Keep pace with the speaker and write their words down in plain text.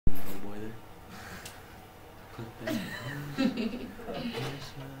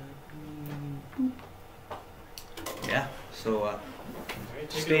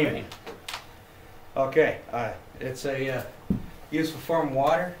steam. Okay, it's a useful form of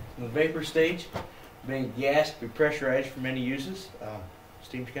water in the vapor stage, being gas, be pressurized for many uses.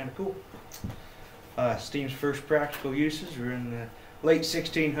 Steam's kind of cool. Steam's first practical uses were in the late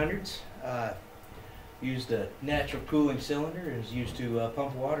 1600s. Used a natural cooling cylinder and is used to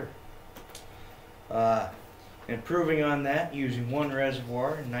pump water. Improving on that, using one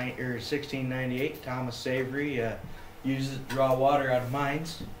reservoir in 1698, Thomas Savery uses it to draw water out of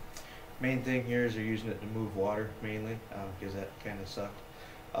mines. Main thing here is they're using it to move water mainly, because that kind of sucked.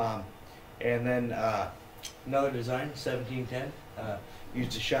 And then another design, 1710,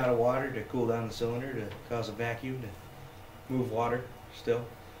 used a shot of water to cool down the cylinder to cause a vacuum to move water still.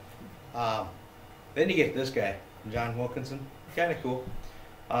 Then you get this guy, John Wilkinson, kind of cool.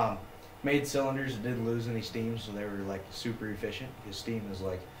 Made cylinders that didn't lose any steam, so they were like super efficient, because steam is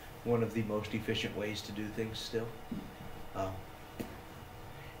like one of the most efficient ways to do things still.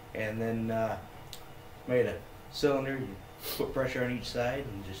 And then made a cylinder, you put pressure on each side,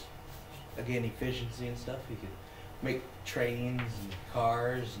 and just, again, efficiency and stuff. You could make trains and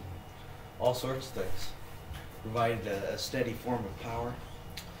cars and all sorts of things. Provided a steady form of power.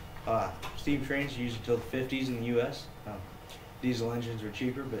 Steam trains are used until the 50s in the U.S. Diesel engines were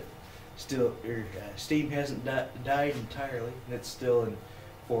cheaper, but still, steam hasn't died entirely. And it's still,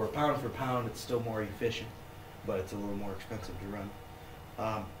 for pound, it's still more efficient, but it's a little more expensive to run.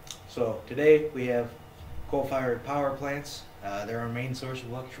 So today we have coal-fired power plants. They're our main source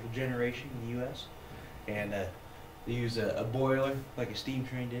of electrical generation in the U.S. And they use a boiler like a steam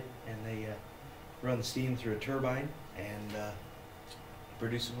train did, and they run the steam through a turbine and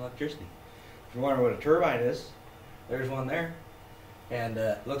produce some electricity. If you're wondering what a turbine is, there's one there. And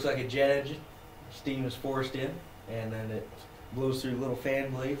looks like a jet engine. Steam is forced in, and then it blows through little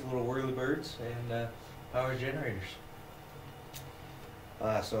fan blades, little whirly birds, and powers generators.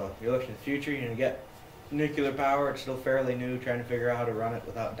 So if you're looking at the future, you get nuclear power. It's still fairly new, trying to figure out how to run it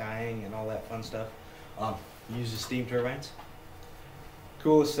without dying and all that fun stuff. Uses steam turbines.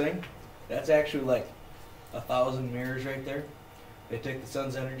 Coolest thing, that's actually like 1,000 mirrors right there. They take the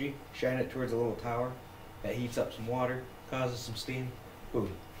sun's energy, shine it towards a little tower that heats up some water, causes some steam,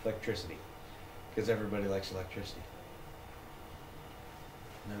 boom, electricity. Because everybody likes electricity.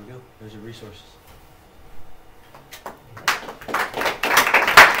 And there we go, there's your resources.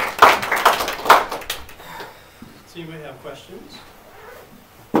 So you may have questions.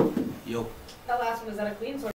 Yo. That last one, is that a clean source?